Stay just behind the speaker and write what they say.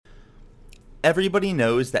Everybody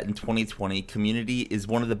knows that in 2020, community is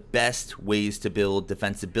one of the best ways to build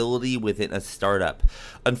defensibility within a startup.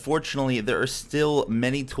 Unfortunately, there are still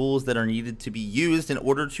many tools that are needed to be used in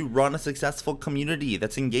order to run a successful community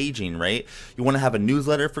that's engaging, right? You want to have a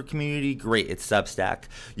newsletter for community? Great, it's Substack.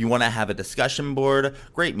 You want to have a discussion board?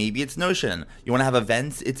 Great, maybe it's Notion. You want to have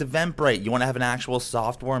events? It's Eventbrite. You want to have an actual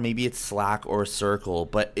software? Maybe it's Slack or Circle.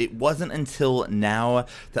 But it wasn't until now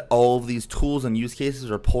that all of these tools and use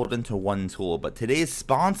cases are pulled into one tool. But today's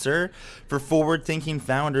sponsor for Forward Thinking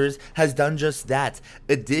Founders has done just that.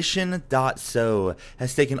 Edition.so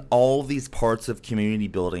has taken all these parts of community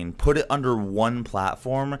building, put it under one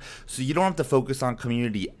platform, so you don't have to focus on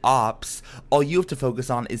community ops. All you have to focus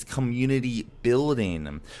on is community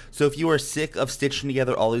building. So if you are sick of stitching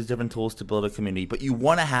together all these different tools to build a community, but you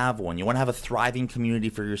want to have one, you want to have a thriving community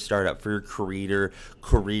for your startup, for your creator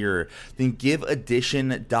career, then give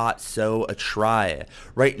Edition.so a try.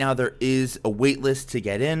 Right now there is a wait list to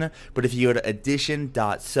get in, but if you go to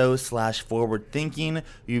Edition.so/forward thinking,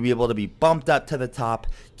 you'll be able to be bumped up to the top,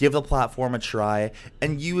 give the platform a try,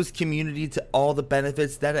 and use community to all the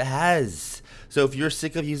benefits that it has. So if you're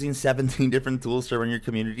sick of using 17 different tools to run your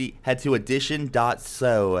community, head to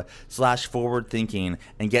Edition.so/forward thinking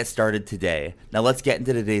and get started today. Now let's get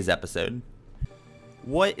into today's episode.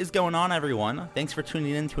 What is going on, everyone? Thanks for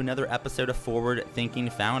tuning in to another episode of Forward Thinking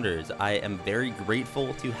Founders. I am very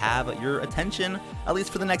grateful to have your attention, at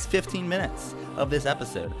least for the next 15 minutes of this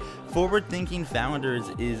episode. Forward Thinking Founders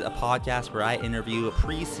is a podcast where I interview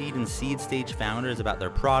pre-seed and seed stage founders about their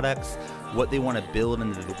products, what they want to build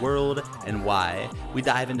into the world, and why. We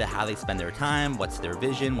dive into how they spend their time, what's their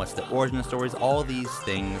vision, what's the origin stories, all these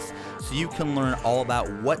things, so you can learn all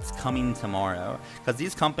about what's coming tomorrow. Because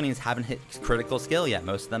these companies haven't hit critical scale yet.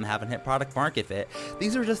 Most of them haven't hit product market fit.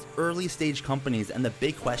 These are just early stage companies, and the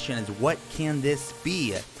big question is, what can this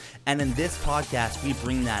be? And in this podcast, we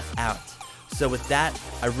bring that out. So with that,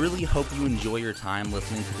 I really hope you enjoy your time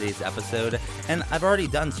listening to today's episode. And I've already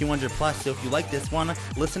done 200 plus, so if you like this one,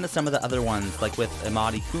 listen to some of the other ones, like with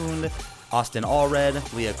Imadi Kund, Austin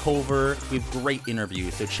Allred, Leah Culver. We have great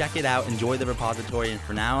interviews, so check it out. Enjoy the repository. And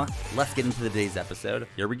for now, let's get into today's episode.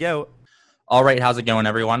 Here we go. All right, how's it going,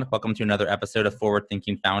 everyone? Welcome to another episode of Forward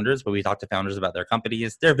Thinking Founders, where we talk to founders about their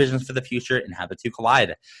companies, their visions for the future, and how the two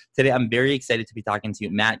collide. Today, I'm very excited to be talking to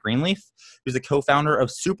Matt Greenleaf, who's the co-founder of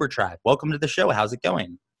SuperTribe. Welcome to the show. How's it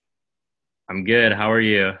going? I'm good. How are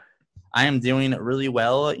you? I am doing really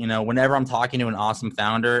well. You know, whenever I'm talking to an awesome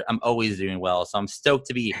founder, I'm always doing well. So I'm stoked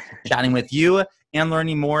to be chatting with you and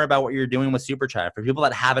learning more about what you're doing with SuperTribe. For people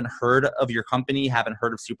that haven't heard of your company, haven't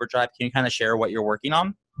heard of SuperTribe, can you kind of share what you're working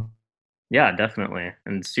on? Yeah, definitely.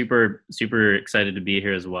 And super excited to be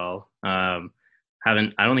here as well. I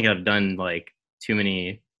don't think I've done like too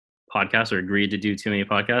many podcasts or agreed to do too many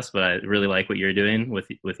podcasts, but I really like what you're doing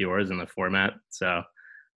with yours and the format. So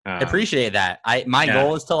I appreciate that. My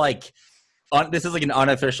goal is to this is like an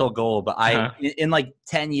unofficial goal, but in like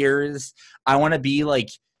 10 years, I want to be like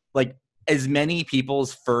as many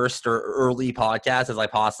people's first or early podcasts as I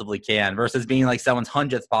possibly can, versus being like someone's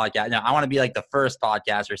 100th podcast. Now, I want to be like the first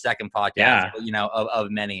podcast or second podcast,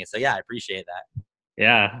 of many. So yeah, I appreciate that.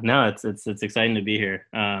 Yeah, no, it's exciting to be here.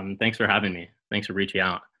 Thanks for having me. Thanks for reaching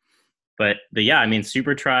out. But yeah, I mean,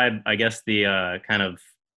 SuperTribe, I guess the kind of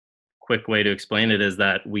quick way to explain it is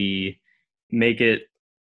that we make it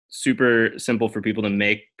super simple for people to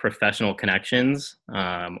make professional connections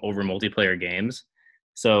over multiplayer games.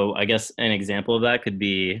 So I guess an example of that could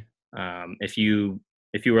be if you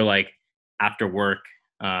were like after work,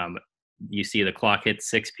 you see the clock hit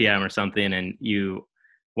 6 p.m. or something, and you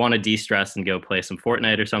want to de-stress and go play some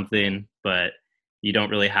Fortnite or something, but you don't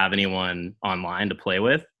really have anyone online to play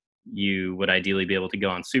with. You would ideally be able to go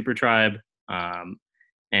on SuperTribe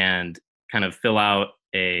and kind of fill out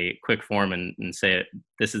a quick form and say,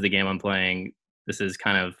 this is the game I'm playing. This is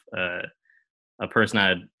kind of a person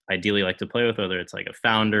I'd ideally like to play with, whether it's like a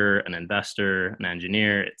founder, an investor, an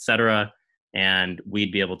engineer, etc. And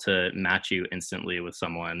we'd be able to match you instantly with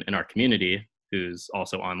someone in our community who's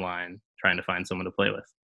also online trying to find someone to play with.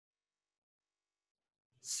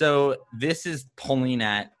 So this is pulling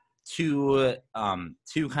at two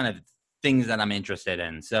kind of things that I'm interested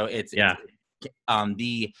in. So it's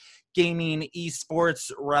the gaming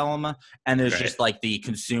esports realm, and there's just like the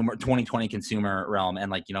consumer 2020 consumer realm,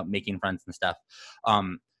 and like, you know, making friends and stuff.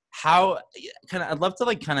 I'd love to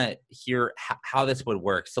like kind of hear how this would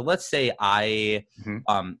work. So let's say I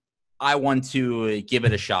I want to give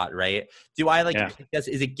it a shot, right? Do I like, Yeah, is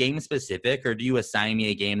it game specific, or do you assign me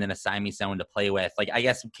a game, then assign me someone to play with? Like, I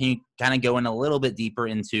guess, can you kind of go in a little bit deeper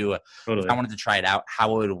into, if I totally. wanted to try it out,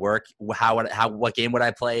 how it would work? What game would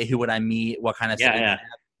I play? Who would I meet? What kind of Yeah, settings? yeah.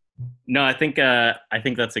 No, I think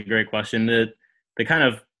that's a great question. The kind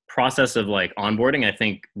of process of like onboarding, I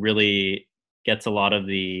think, really gets a lot of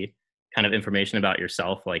the kind of information about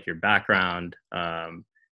yourself, like your background,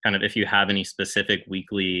 kind of if you have any specific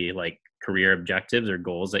weekly like career objectives or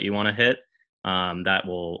goals that you want to hit. That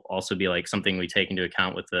will also be like something we take into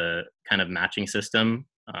account with the kind of matching system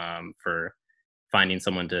for finding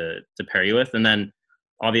someone to pair you with, and then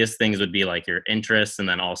obvious things would be like your interests and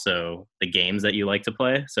then also the games that you like to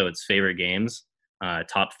play. So it's favorite games,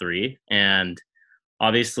 top three. And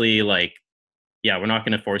obviously, like, yeah, we're not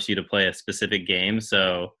going to force you to play a specific game.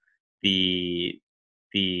 So the,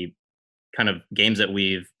 the kind of games that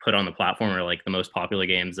we've put on the platform are like the most popular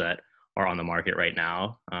games that are on the market right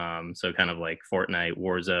now. So kind of like Fortnite,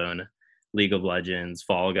 Warzone, League of Legends,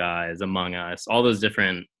 Fall Guys, Among Us, all those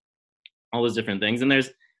different things. And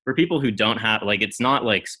there's for people who don't have like it's not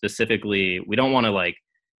like specifically we don't want to like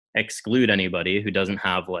exclude anybody who doesn't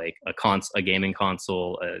have like a gaming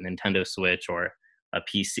console, a Nintendo Switch, or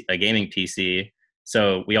a gaming PC.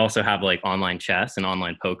 So we also have like online chess and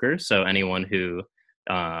online poker. So anyone who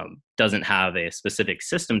doesn't have a specific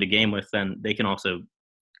system to game with, then they can also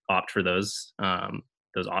opt for those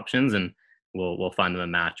options, and we'll find them a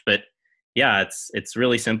match. But yeah, it's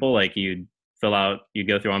really simple. Like you go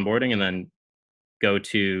through onboarding and then go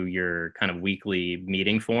to your kind of weekly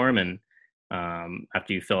meeting form, and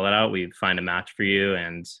after you fill that out, we find a match for you,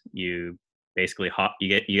 and you basically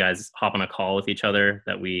you guys hop on a call with each other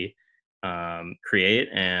that we create,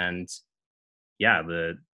 and yeah,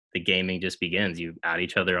 the gaming just begins. You add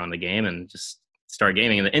each other on the game and just start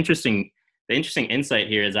gaming. And the interesting insight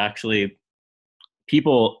here is actually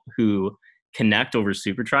people who connect over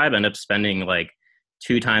Super Tribe end up spending like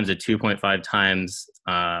 2 times to 2.5 times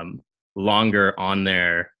longer on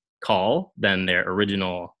their call than their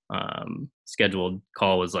original scheduled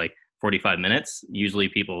call was like 45 minutes. Usually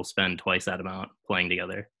people spend twice that amount playing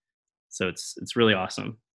together. So it's really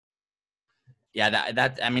awesome. Yeah,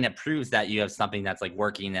 that I mean, it proves that you have something that's like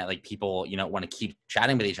working, that like people, want to keep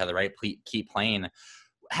chatting with each other, right? Keep playing.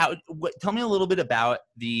 Tell me a little bit about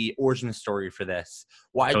the origin story for this.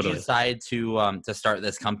 Why did you Totally. decide to start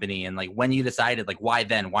this company, and like when you decided, like why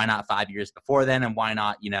then? Why not 5 years before then, and why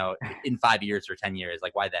not in 5 years or 10 years?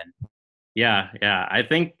 Like why then? Yeah, yeah.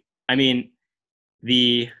 I mean,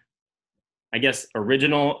 the I guess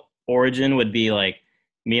original origin would be like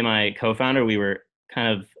me and my co-founder. We were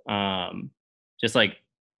kind of just like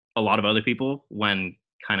a lot of other people when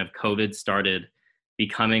kind of COVID started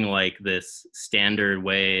becoming like this standard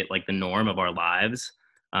way, like the norm of our lives.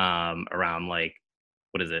 Around like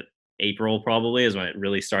what is it? April probably is when it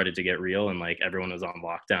really started to get real, and like everyone was on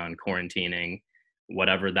lockdown, quarantining,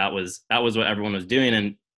 whatever. That was what everyone was doing,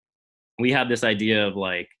 and we had this idea of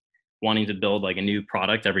like wanting to build like a new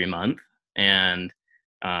product every month, and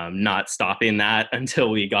not stopping that until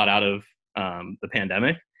we got out of the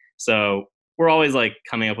pandemic. So we're always like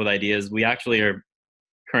coming up with ideas. We actually are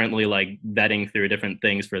currently like vetting through different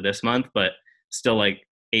things for this month, but still like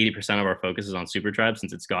 80% of our focus is on Super Tribe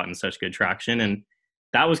since it's gotten such good traction. And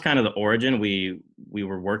that was kind of the origin. We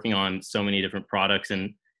were working on so many different products,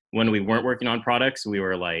 and when we weren't working on products, we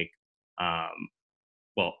were like um,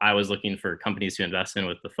 well, I was looking for companies to invest in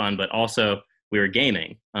with the fund, but also we were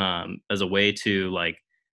gaming as a way to like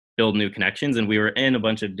build new connections. And we were in a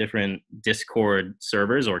bunch of different Discord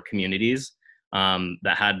servers or communities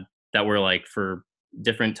that were like for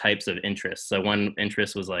different types of interests. So one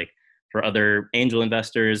interest was like for other angel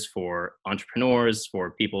investors, for entrepreneurs,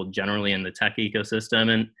 for people generally in the tech ecosystem.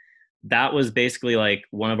 And that was basically like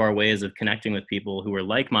one of our ways of connecting with people who were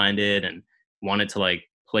like-minded and wanted to like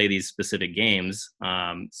play these specific games.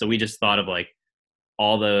 So we just thought of like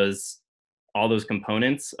all those all those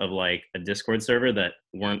components of like a Discord server that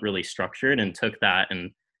weren't really structured, and took that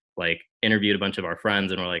and like interviewed a bunch of our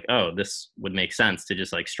friends, and we're like, oh, this would make sense to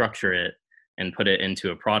just like structure it and put it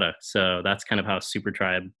into a product. So that's kind of how Super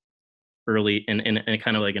Tribe early in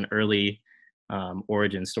kind of like an early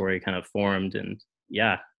origin story kind of formed. And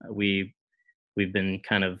yeah, we've been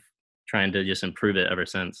kind of trying to just improve it ever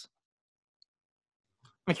since.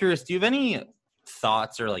 I'm curious, do you have any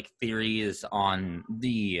thoughts or like theories on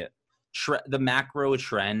the the macro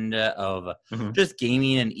trend of Mhm. just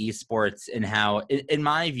gaming and esports, and how, in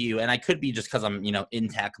my view, and I could be just because I'm in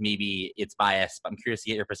tech, maybe it's biased, but I'm curious to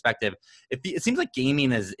get your perspective. It seems like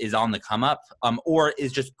gaming is on the come up, or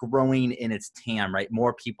is just growing in its TAM, right?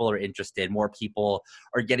 More people are interested, more people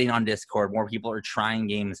are getting on Discord, more people are trying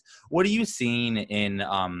games. What are you seeing in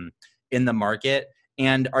the market?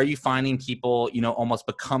 And are you finding people, almost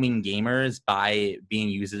becoming gamers by being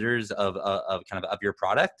users of kind of your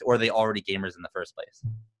product, or are they already gamers in the first place?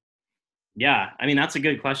 Yeah, I mean that's a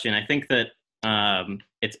good question. I think that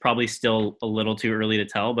it's probably still a little too early to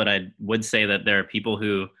tell, but I would say that there are people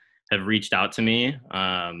who have reached out to me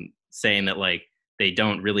saying that like they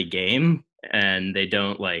don't really game and they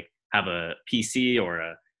don't like have a PC or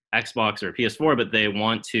a Xbox or a PS4, but they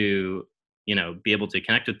want to, be able to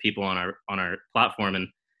connect with people on our platform. And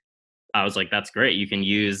I was like, that's great. You can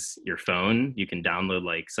use your phone. You can download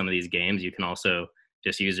like some of these games. You can also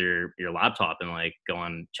just use your laptop and like go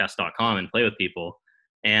on chess.com and play with people.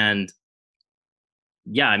 And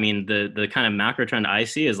yeah, I mean the kind of macro trend I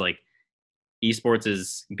see is like esports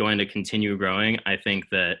is going to continue growing. I think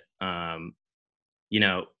that you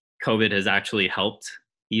know, COVID has actually helped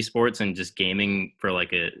esports and just gaming for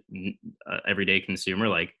like a everyday consumer.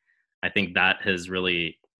 Like I think that has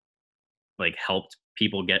really like helped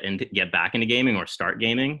people get back into gaming or start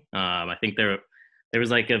gaming. I think there was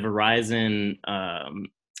like a Verizon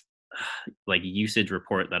like usage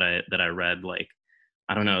report that I read like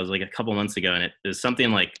I don't know, it was like a couple months ago, and it was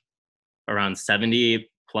something like around 70+%.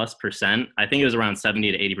 I think it was around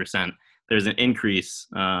 70 to 80%. There's an increase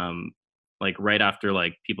like right after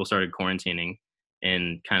like people started quarantining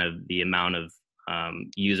in kind of the amount of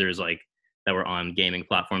users like that were on gaming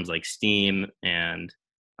platforms like Steam and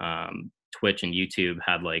Twitch and YouTube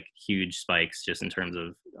had like huge spikes just in terms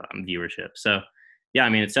of viewership. So yeah, I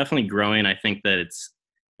mean it's definitely growing. I think that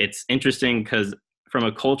it's interesting because from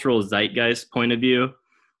a cultural zeitgeist point of view,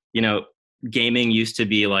 you know, gaming used to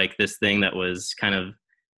be like this thing that was kind of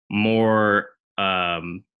more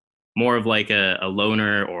more of like a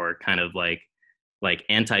loner or kind of like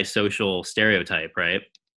antisocial stereotype, right?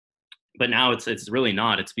 But now it's really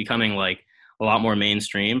not. It's becoming like a lot more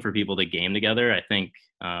mainstream for people to game together. I think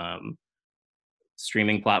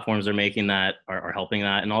streaming platforms are making that are helping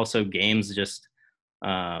that, and also games just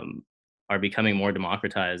um, are becoming more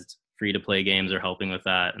democratized. Free to play games are helping with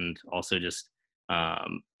that, and also just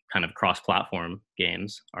kind of cross platform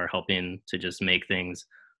games are helping to just make things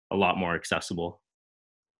a lot more accessible.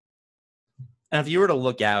 And if you were to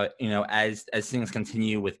look out, as things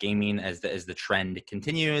continue with gaming, as the trend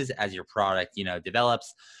continues, as your product,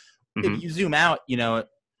 develops, if Hmm. you zoom out,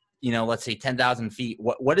 let's say 10,000 feet,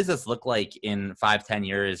 what does this look like in 5, 10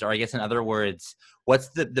 years? Or I guess in other words, what's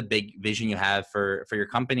the big vision you have for your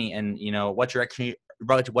company, and what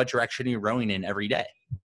direction are you rowing in every day?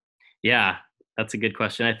 Yeah, that's a good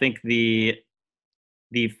question. I think the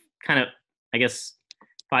kind of I guess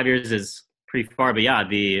 5 years is pretty far, but yeah,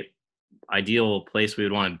 the ideal place we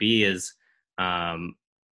would want to be um,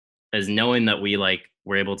 is knowing that we like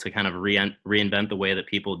we're able to kind of reinvent the way that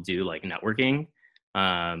people do like networking,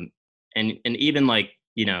 um, and even like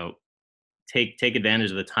take advantage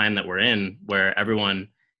of the time that we're in where everyone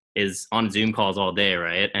is on Zoom calls all day,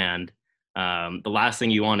 right? And the last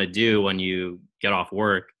thing you want to do when you get off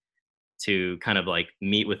work to kind of like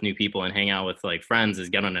meet with new people and hang out with like friends is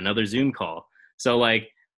get on another Zoom call. So like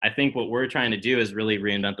I think what we're trying to do is really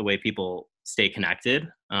reinvent the way people stay connected,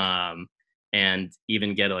 and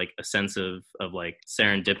even get like a sense of like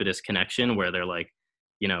serendipitous connection where they're like,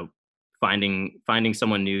 you know, finding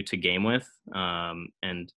someone new to game with,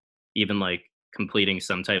 and even like completing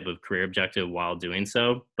some type of career objective while doing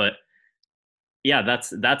so. But yeah,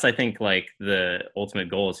 that's I think like the ultimate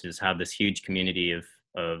goal is to just have this huge community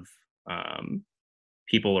of um,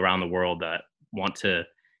 people around the world that want to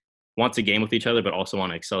want to game with each other, but also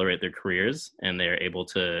want to accelerate their careers, and they're able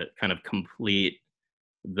to kind of complete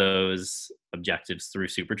those objectives through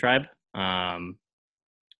SuperTribe. Um,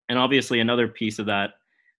 and obviously, another piece of that,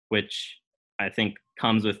 which I think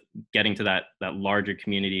comes with getting to that larger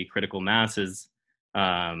community critical mass, is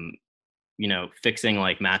um, fixing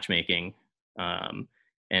like matchmaking, um,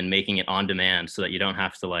 and making it on demand so that you don't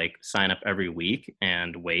have to like sign up every week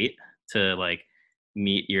and wait to like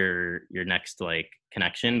meet your next like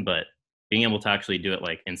connection, but being able to actually do it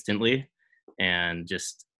like instantly. And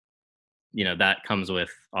just that comes with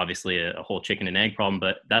obviously a whole chicken and egg problem,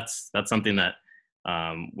 but that's something that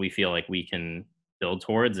we feel like we can build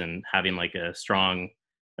towards. And having like a strong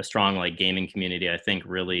like gaming community, I think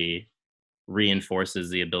really reinforces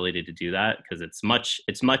the ability to do that, because it's much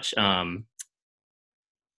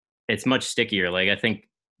stickier. Like I think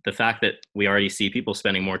the fact that we already see people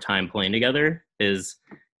spending more time playing together is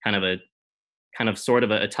kind of sort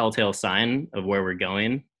of a telltale sign of where we're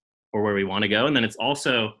going or where we want to go. And then it's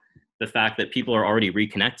also the fact that people are already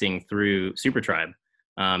reconnecting through SuperTribe.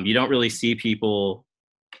 You don't really see people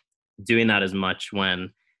doing that as much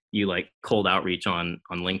when you like cold outreach on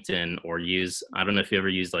LinkedIn or use, I don't know if you ever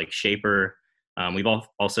used like Shaper. We've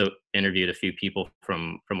also interviewed a few people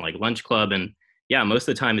from like Lunch Club, and yeah, most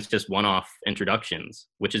of the time it's just one-off introductions,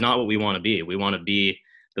 which is not what we want to be. We want to be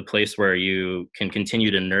the place where you can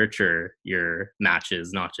continue to nurture your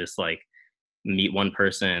matches, not just like meet one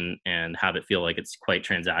person and have it feel like it's quite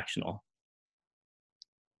transactional.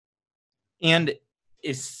 And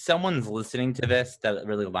if someone's listening to this that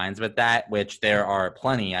really aligns with that, which there are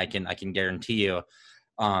plenty, I can guarantee you,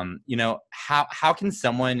 how can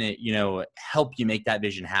someone, help you make that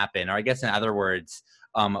vision happen? Or I guess in other words,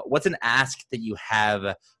 what's an ask that you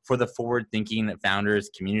have for the forward-thinking founders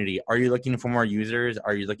community? Are you looking for more users?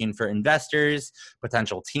 Are you looking for investors,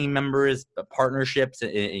 potential team members, partnerships,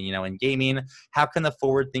 in gaming? How can the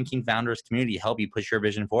forward-thinking founders community help you push your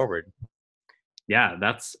vision forward? Yeah,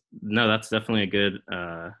 that's definitely a good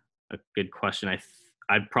question.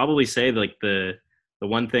 I'd probably say like the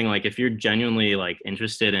one thing, like if you're genuinely like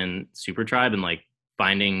interested in SuperTribe and like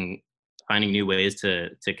finding new ways to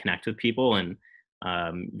connect with people, and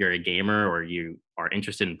you're a gamer or you are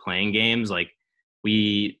interested in playing games, like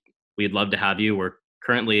we'd love to have you. We're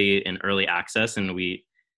currently in early access, and we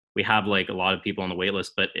have like a lot of people on the wait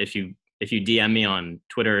list. But if you DM me on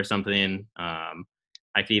Twitter or something, I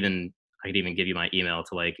could even give you my email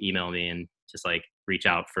to like email me and just like reach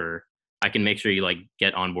out I can make sure you like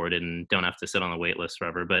get onboarded and don't have to sit on the wait list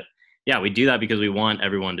forever. But yeah, we do that because we want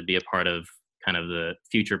everyone to be a part of kind of the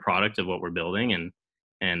future product of what we're building,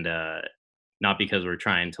 and not because we're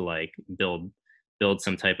trying to like build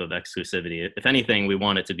some type of exclusivity. If anything, we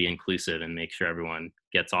want it to be inclusive and make sure everyone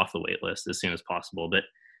gets off the wait list as soon as possible. But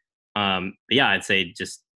yeah, I'd say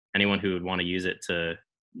just anyone who would want to use it to,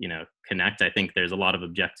 connect. I think there's a lot of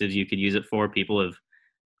objectives you could use it for.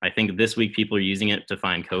 I think this week people are using it to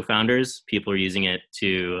find co-founders. People are using it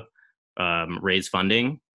to raise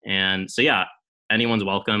funding. And so, yeah, anyone's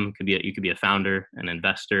welcome. You could be a founder, an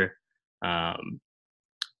investor, an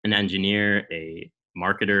engineer, a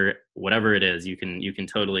marketer, whatever it is. You can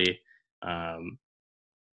totally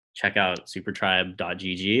check out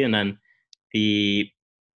supertribe.gg. And then the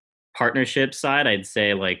partnership side, I'd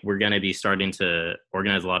say like we're going to be starting to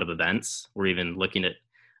organize a lot of events. We're even looking at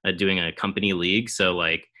doing a company league. So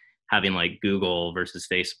like having like Google versus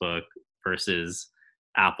Facebook versus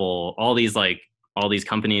Apple, all these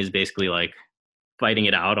companies basically like fighting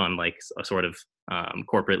it out on like a sort of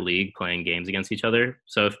corporate league, playing games against each other.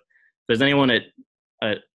 So if there's anyone at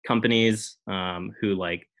companies who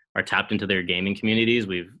like are tapped into their gaming communities,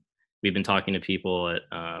 we've been talking to people at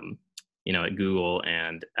at Google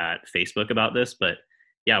and at Facebook about this. But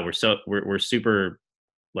yeah, we're super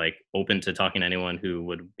like open to talking to anyone who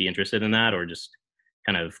would be interested in that, or just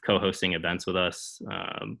kind of co-hosting events with us.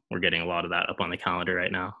 We're getting a lot of that up on the calendar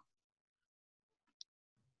right now.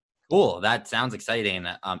 Cool. That sounds exciting.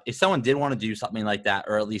 If someone did want to do something like that,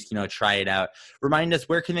 or at least, try it out, remind us,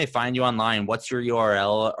 where can they find you online? What's your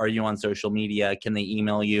URL? Are you on social media? Can they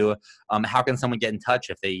email you? How can someone get in touch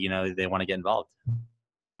if they want to get involved?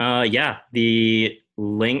 Yeah, the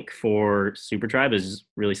link for SuperTribe is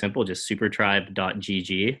really simple, just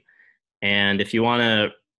supertribe.gg. And if you want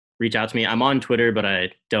to reach out to me, I'm on Twitter, but I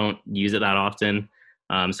don't use it that often.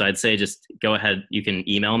 So I'd say just go ahead. You can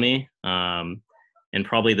email me. And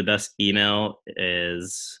probably the best email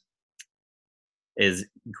is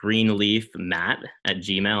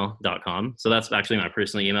greenleafmatt@gmail.com. So that's actually my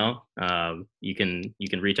personal email. You can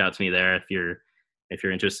reach out to me there if you're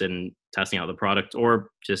interested in testing out the product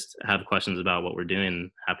or just have questions about what we're doing.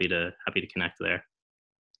 Happy to connect there.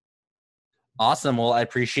 Awesome. Well, I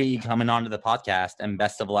appreciate you coming on to the podcast, and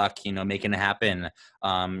best of luck, making it happen,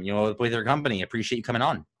 with your company. Appreciate you coming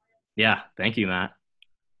on. Yeah. Thank you, Matt.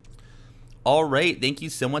 All right. Thank you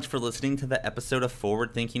so much for listening to the episode of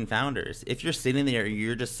Forward Thinking Founders. If you're sitting there and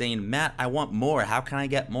you're just saying, Matt, I want more. How can I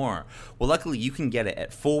get more? Well, luckily you can get it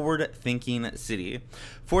at Forward Thinking City.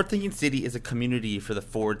 Forward Thinking City is a community for the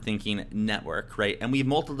Forward Thinking Network, right? And we have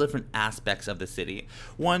multiple different aspects of the city.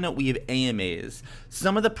 One, we have AMAs.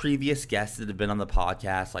 Some of the previous guests that have been on the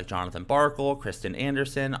podcast, like Jonathan Barkle, Kristen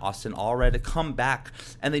Anderson, Austin Allred, come back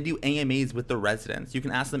and they do AMAs with the residents. You can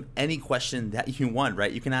ask them any question that you want,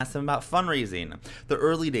 right? You can ask them about fundraising, the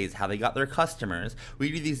early days, how they got their customers.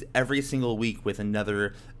 We do these every single week with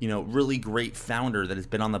another, really great founder that has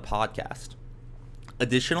been on the podcast.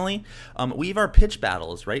 Additionally, we have our pitch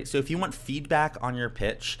battles, right? So if you want feedback on your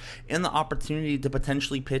pitch and the opportunity to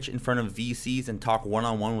potentially pitch in front of VCs and talk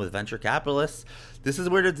one-on-one with venture capitalists, this is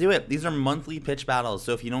where to do it. These are monthly pitch battles.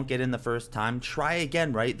 So if you don't get in the first time, try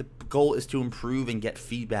again, right? The goal is to improve and get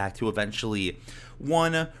feedback to eventually,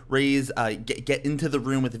 1, get into the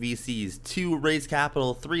room with the VCs, 2, raise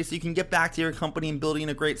capital, 3, so you can get back to your company and building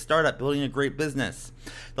a great startup, building a great business.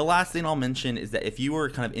 The last thing I'll mention is that if you are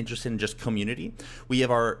kind of interested in just community, we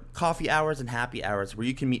have our coffee hours and happy hours where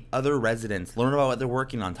you can meet other residents, learn about what they're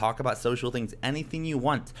working on, talk about social things, anything you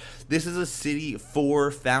want. This is a city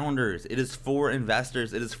for founders. It is for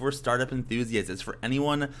investors. It is for startup enthusiasts. It's for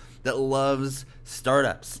anyone that loves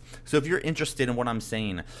startups. So if you're interested in what I'm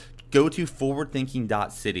saying, go to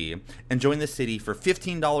forwardthinking.city and join the city for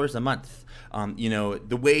 $15 a month.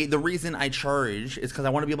 The reason I charge is because I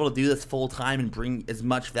want to be able to do this full time and bring as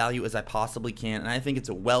much value as I possibly can. And I think it's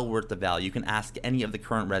well worth the value. You can ask any of the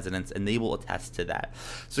current residents and they will attest to that.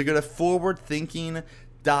 So go to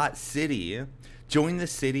forwardthinking.city, join the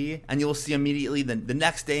city, and you'll see immediately the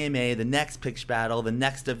next AMA, the next pitch battle, the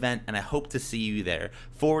next event, and I hope to see you there.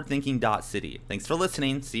 Forwardthinking.city. Thanks for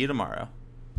listening. See you tomorrow.